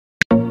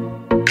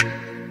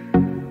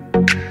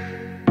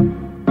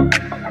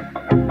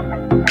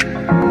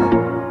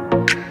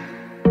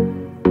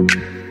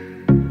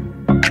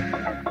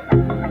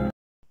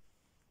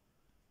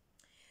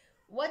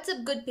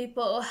good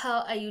people,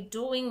 how are you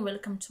doing?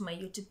 Welcome to my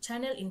YouTube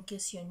channel. In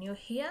case you're new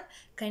here,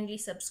 kindly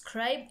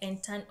subscribe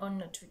and turn on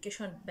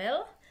notification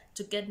bell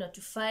to get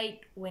notified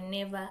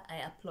whenever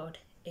I upload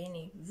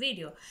any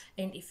video.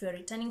 And if you're a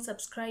returning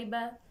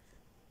subscriber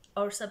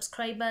or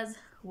subscribers,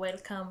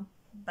 welcome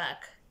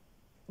back.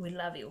 We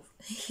love you.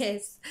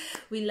 Yes,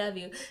 we love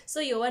you. So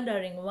you're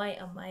wondering, why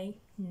am I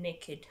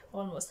naked,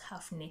 almost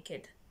half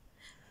naked?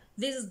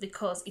 This is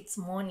because it's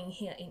morning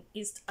here in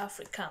East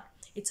Africa.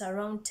 It's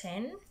around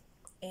 10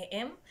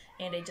 a.m.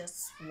 and I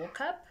just woke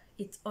up.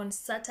 It's on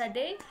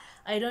Saturday.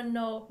 I don't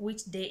know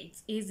which day it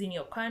is in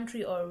your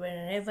country or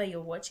wherever you're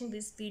watching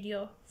this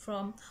video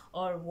from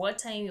or what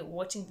time you're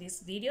watching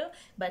this video,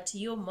 but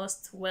you're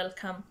most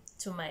welcome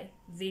to my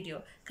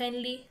video.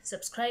 Kindly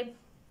subscribe,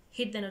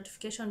 hit the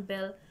notification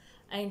bell,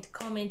 and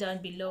comment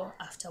down below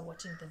after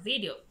watching the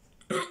video.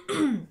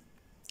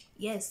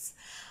 Yes,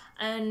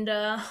 and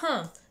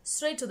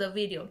straight to the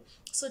video.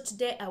 So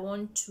today I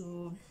want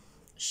to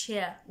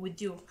share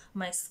with you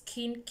my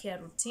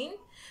skincare routine,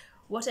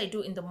 what I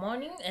do in the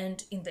morning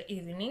and in the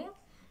evening.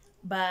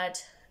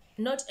 But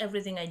not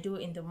everything I do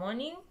in the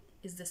morning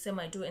is the same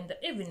I do in the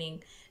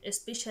evening,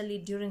 especially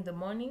during the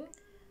morning.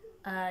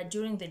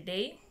 During the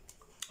day,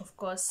 of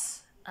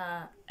course,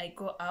 I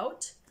go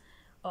out,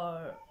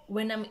 or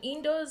when I'm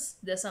indoors,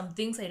 there's some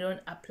things I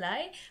don't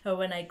apply, or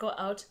when I go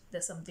out,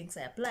 there's some things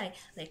I apply,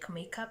 like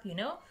makeup,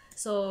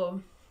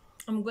 So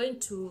I'm going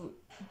to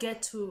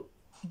get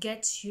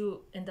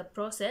you in the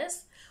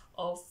process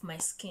of my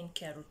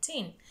skincare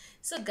routine.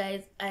 So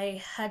guys,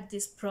 I had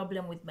this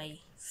problem with my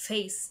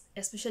face,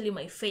 especially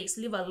my face,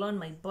 leave alone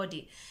my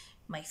body.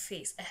 My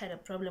face, I had a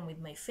problem with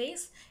my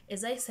face.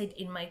 As I said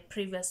in my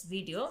previous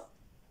video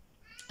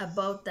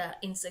about the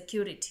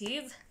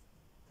insecurities,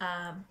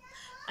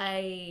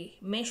 I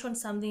mentioned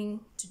something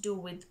to do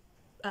with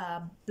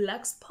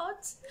black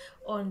spots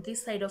on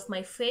this side of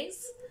my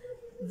face,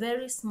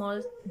 very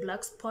small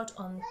black spot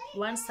on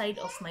one side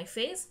of my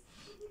face,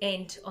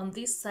 and on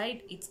this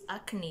side it's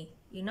acne,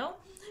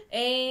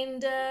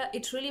 and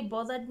it really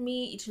bothered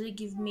me. It really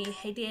gave me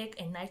headache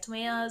and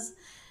nightmares,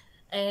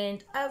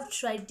 and I've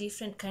tried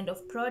different kind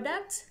of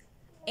products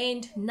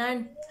and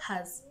none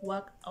has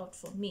worked out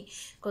for me,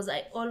 because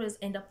I always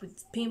end up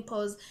with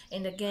pimples,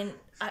 and again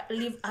I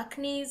leave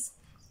acne,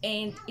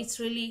 and it's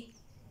really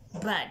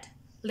bad.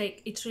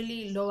 Like, it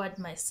really lowered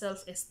my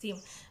self-esteem.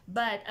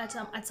 But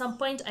at some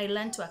point I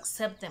learned to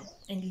accept them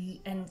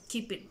and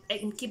keep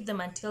them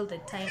until the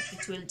time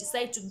it will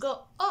decide to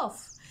go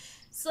off.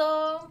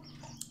 So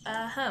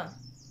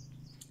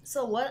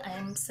so what I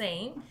am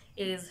saying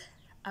is,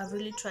 I've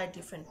really tried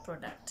different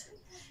product,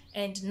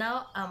 and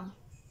now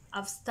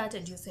I've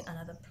started using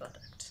another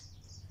product,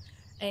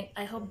 and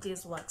I hope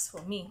this works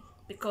for me,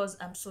 because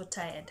I'm so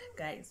tired,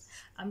 guys.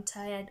 I'm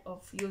tired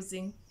of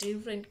using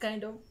different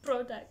kind of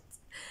products,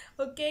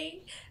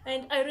 okay?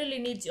 And I really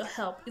need your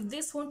help. If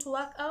this won't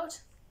work out,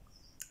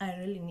 I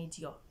really need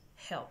your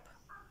help.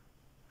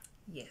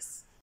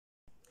 Yes.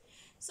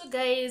 So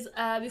guys,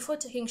 before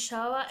taking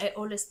shower, I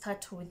always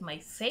start with my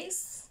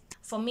face.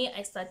 For me,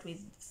 I start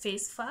with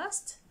face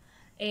first,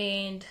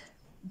 and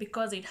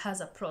because it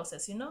has a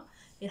process,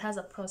 it has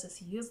a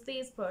process. You use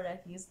this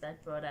product, use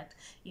that product,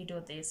 you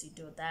do this, you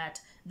do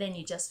that, then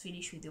you just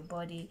finish with your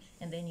body,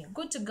 and then you're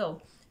good to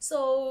go.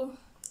 So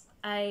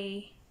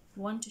I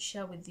want to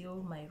share with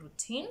you my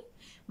routine,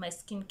 my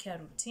skincare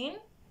routine.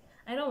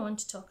 I don't want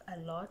to talk a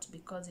lot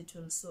because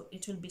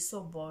it will be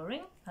so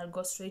boring. I'll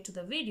go straight to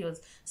the videos.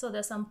 So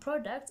there's some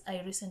products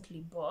I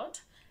recently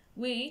bought,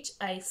 which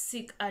I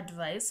seek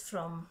advice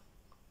from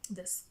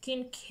the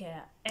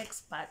skincare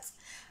experts.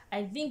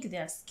 I think they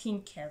are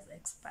skincare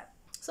experts.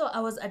 So I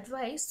was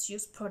advised to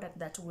use product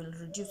that will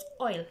reduce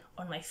oil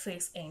on my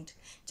face and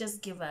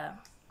just give a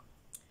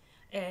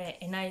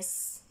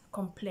nice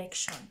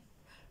complexion,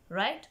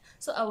 right?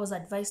 So I was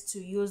advised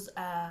to use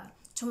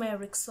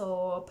turmeric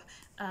soap,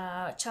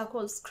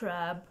 charcoal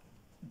scrub,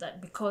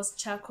 that because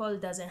charcoal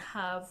doesn't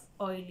have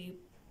oily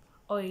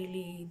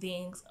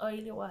things,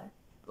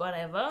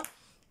 whatever.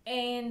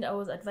 And I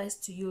was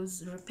advised to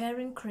use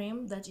repairing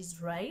cream, that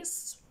is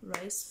rice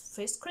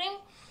face cream.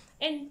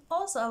 And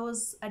also I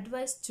was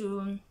advised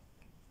to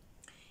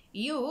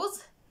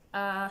use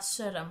a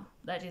serum,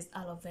 that is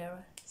aloe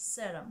vera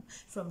serum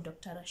from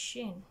Dr.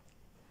 Rachel.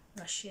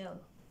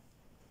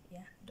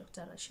 Yeah,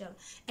 Dr. Rachel.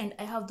 And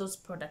I have those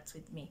products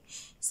with me.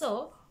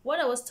 So what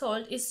I was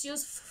told is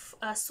use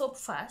soap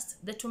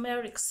first, the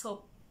turmeric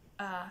soap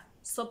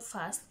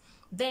first.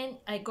 Then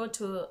I go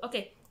to,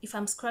 okay, if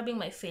I'm scrubbing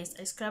my face,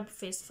 I scrub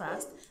face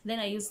first, then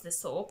I use the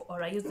soap,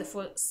 or I use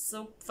the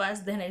soap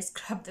first, then I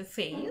scrub the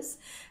face,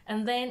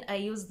 and then I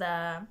use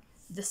the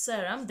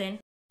serum. Then,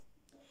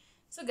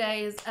 so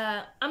guys,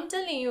 I'm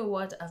telling you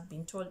what I've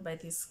been told by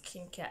this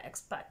skincare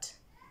expert.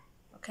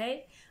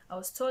 Okay, I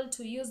was told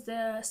to use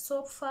the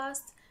soap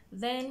first,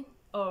 then,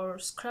 or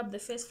scrub the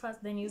face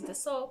first, then use the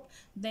soap,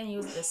 then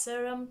use the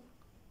serum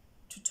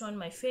to tone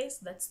my face,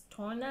 that's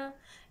toner,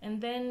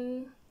 and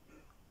then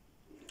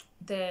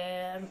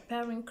the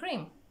repairing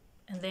cream,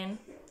 and then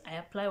I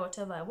apply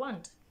whatever I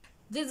want.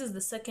 This is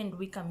the second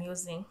week I'm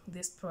using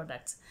this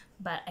product,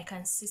 but I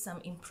can see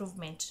some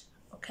improvement.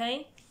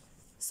 Okay,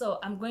 so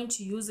I'm going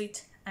to use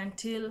it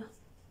until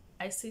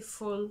I see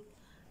full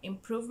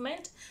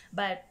improvement.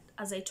 But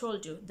as I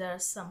told you, there are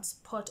some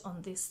spots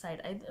on this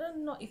side. I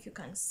don't know if you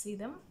can see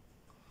them.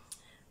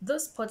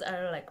 Those spots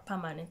are like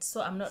permanent,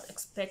 so I'm not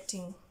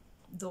expecting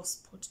those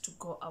spots to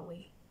go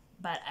away,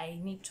 but I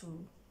need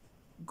to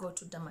go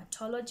to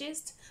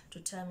dermatologist to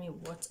tell me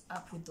what's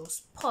up with those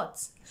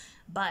spots.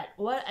 But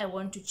what I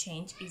want to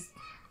change is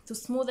to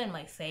smoothen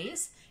my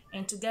face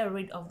and to get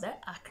rid of the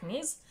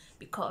acne,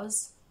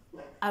 because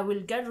I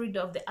will get rid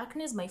of the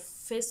acne, my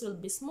face will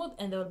be smooth,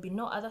 and there will be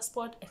no other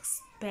spot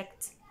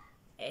except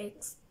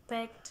this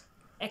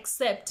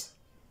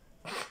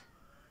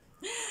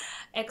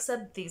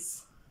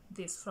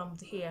from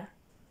here,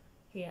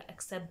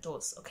 except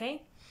those.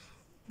 Okay,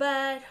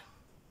 but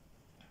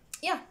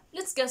yeah,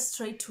 let's get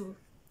straight to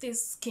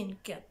this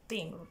skincare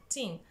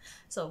routine.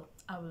 So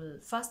I will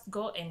first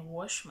go and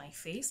wash my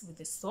face with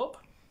the soap.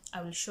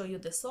 I will show you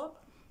the soap,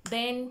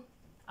 then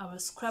I will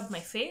scrub my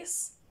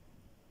face.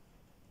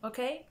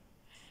 Okay,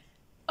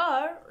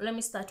 or let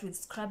me start with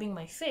scrubbing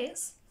my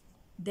face,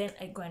 then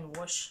I go and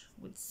wash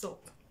with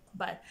soap.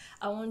 But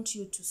I want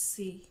you to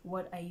see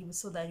what I use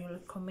so that you'll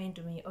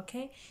recommend me.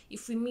 Okay,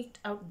 if we meet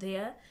out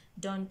there,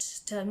 don't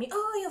tell me,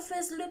 oh, your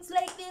face looks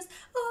like this,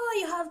 oh,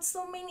 you have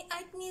so many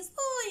acne,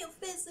 oh, your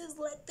face is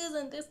like this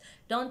and this.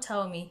 Don't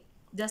tell me,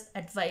 just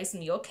advise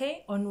me,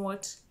 okay, on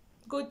what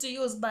good to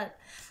use. But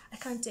I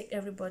can't take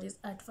everybody's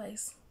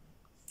advice.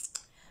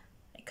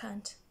 I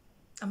can't.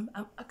 I'm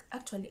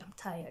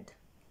tired,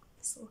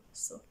 so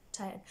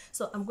tired.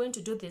 So I'm going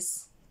to do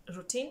this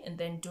routine and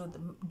then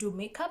do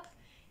makeup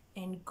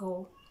and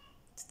go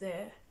to the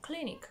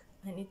clinic.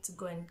 I need to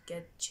go and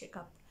get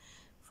checkup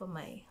for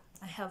I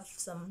have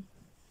some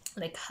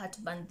like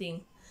heartburn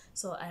thing,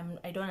 so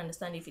I don't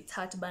understand if it's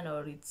heartburn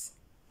or it's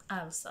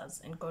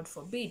ulcers, and God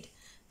forbid.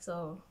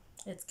 So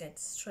let's get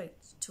straight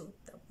to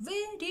the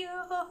video.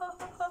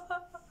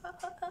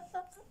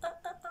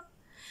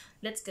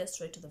 Let's get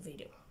straight to the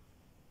video.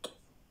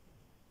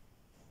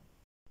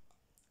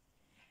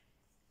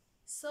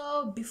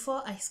 So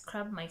before I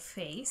scrub my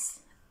face,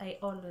 I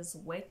always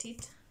wet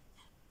it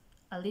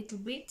a little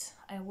bit.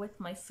 I wet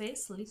my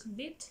face a little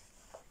bit,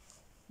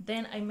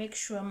 then I make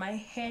sure my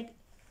hair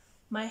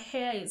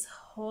is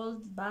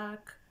held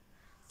back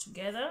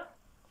together.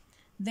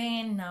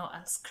 Then now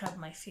I'll scrub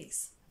my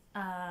face.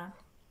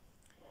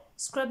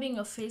 Scrubbing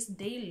your face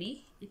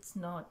daily, it's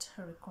not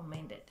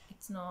recommended,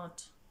 it's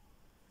not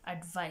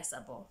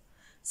advisable.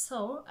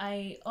 So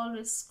I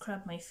always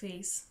scrub my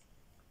face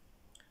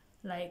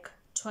like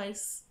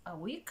twice a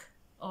week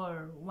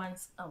or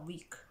once a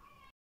week.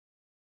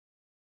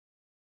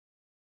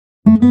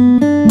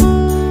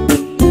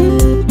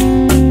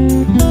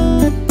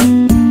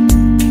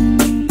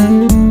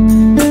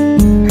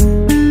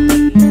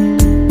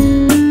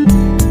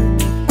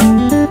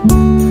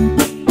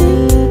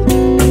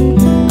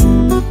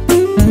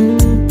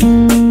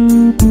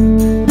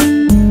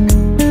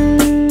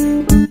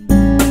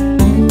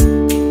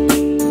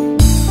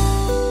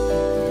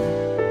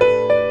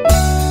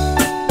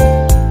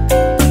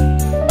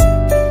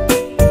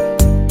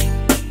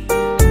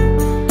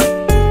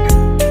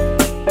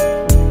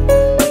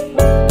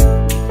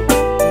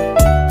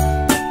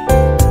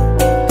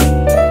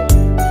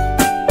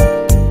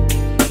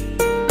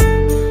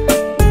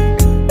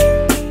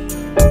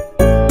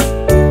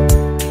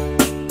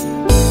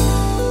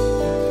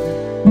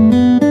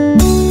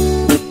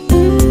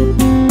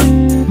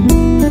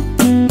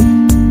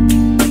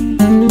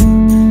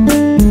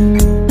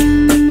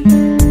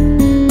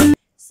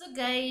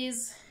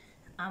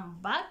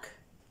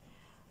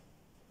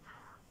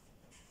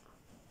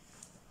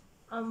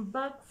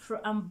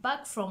 I'm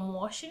back from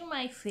washing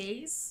my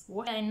face,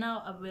 and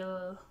now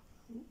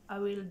I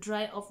will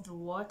dry off the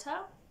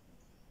water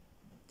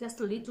just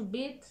a little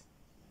bit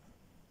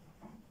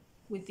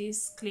with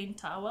this clean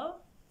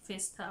towel,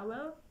 face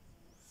towel.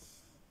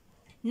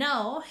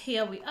 Now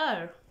here we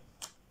are.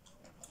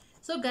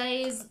 So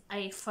guys,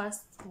 I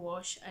first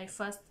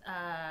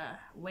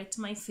wet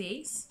my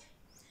face.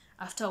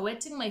 After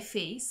wetting my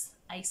face,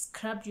 I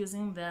scrubbed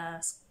using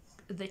the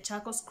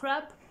charcoal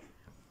scrub.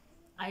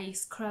 I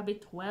scrub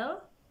it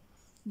well.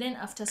 Then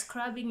after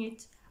scrubbing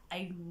it,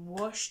 I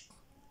washed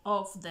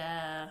off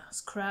the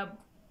scrub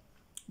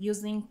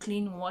using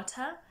clean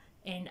water,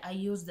 and I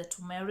used the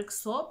turmeric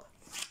soap.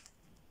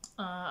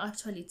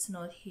 Actually, it's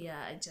not here.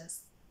 I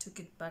just took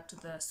it back to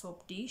the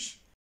soap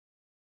dish.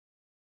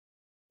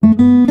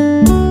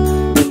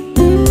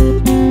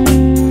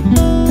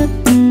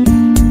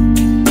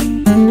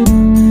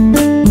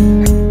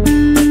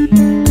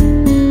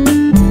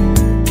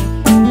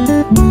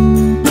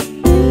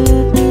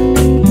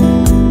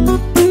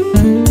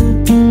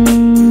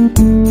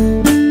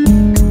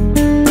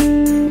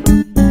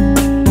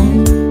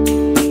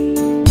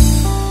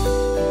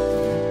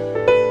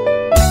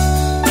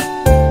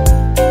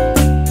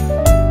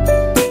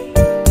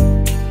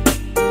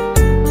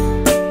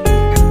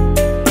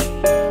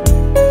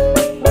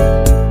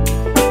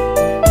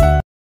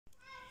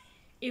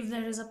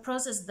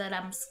 process that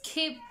I'm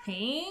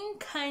skipping,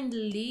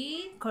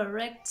 kindly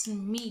correct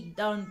me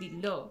down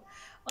below.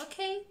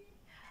 Okay,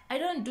 I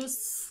don't do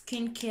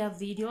skincare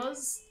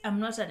videos. I'm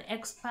not an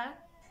expert,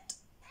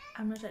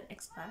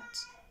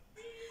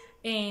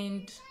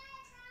 and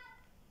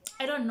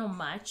I don't know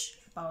much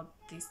about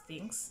these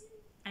things.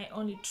 I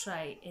only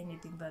try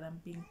anything that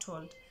I'm being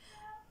told,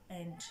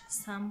 and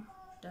some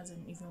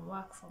doesn't even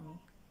work for me.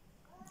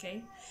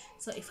 Okay,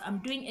 so if I'm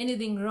doing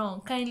anything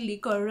wrong, kindly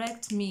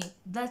correct me.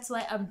 That's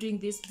why I'm doing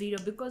this video,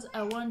 because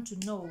I want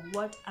to know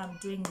what I'm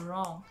doing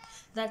wrong.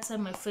 That's why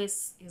my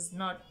face is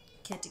not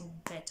getting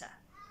better.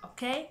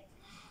 Okay,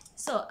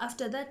 so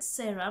after that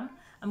serum,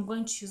 I'm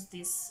going to use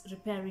this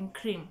repairing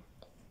cream.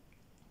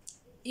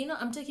 You know,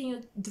 I'm taking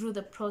you through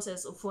the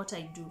process of what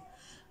I do,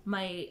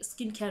 my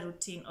skincare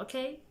routine.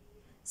 Okay,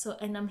 so,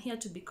 and I'm here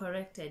to be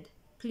corrected.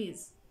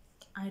 Please,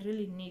 I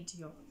really need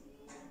your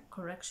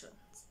corrections.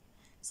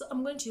 So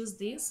I'm going to use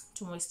this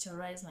to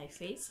moisturize my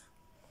face,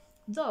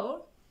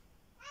 though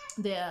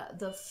the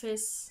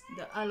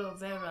aloe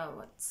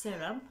vera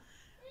serum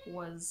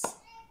was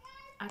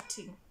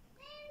acting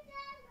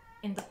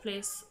in the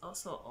place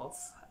also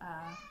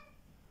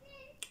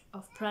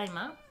of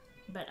primer,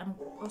 but I'm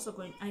also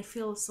going, I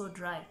feel so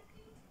dry.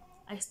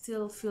 I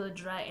still feel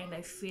dry, and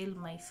I feel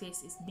my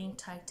face is being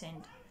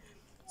tightened.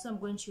 So I'm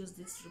going to use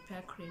this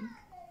repair cream,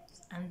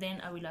 and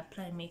then I will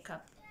apply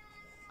makeup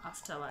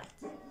afterward,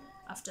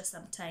 after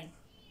some time.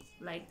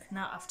 Like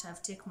now, after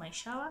I've taken my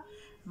shower,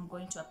 I'm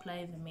going to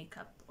apply the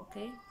makeup.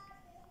 Okay,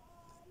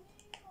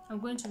 I'm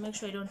going to make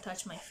sure I don't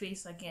touch my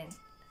face again.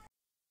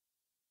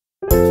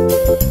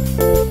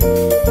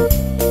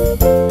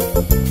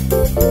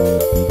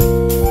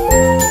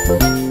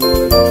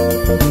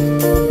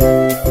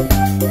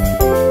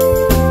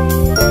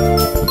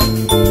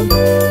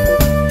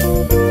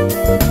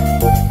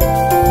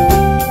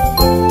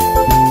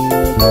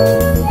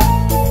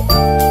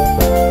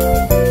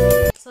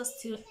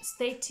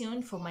 Stay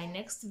tuned for my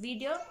next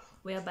video,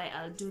 whereby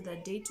I'll do the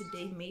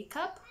day-to-day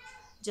makeup,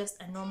 just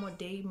a normal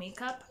day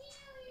makeup,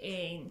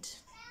 and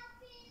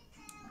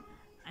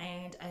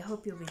I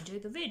hope you've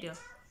enjoyed the video.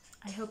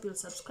 I hope you'll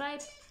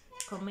subscribe,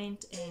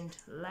 comment, and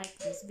like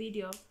this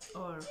video,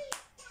 or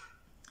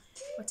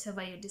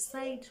whatever you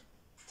decide.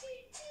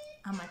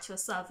 I'm at your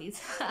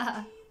service.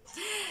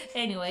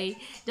 Anyway,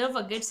 don't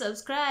forget to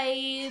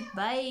subscribe.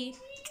 Bye.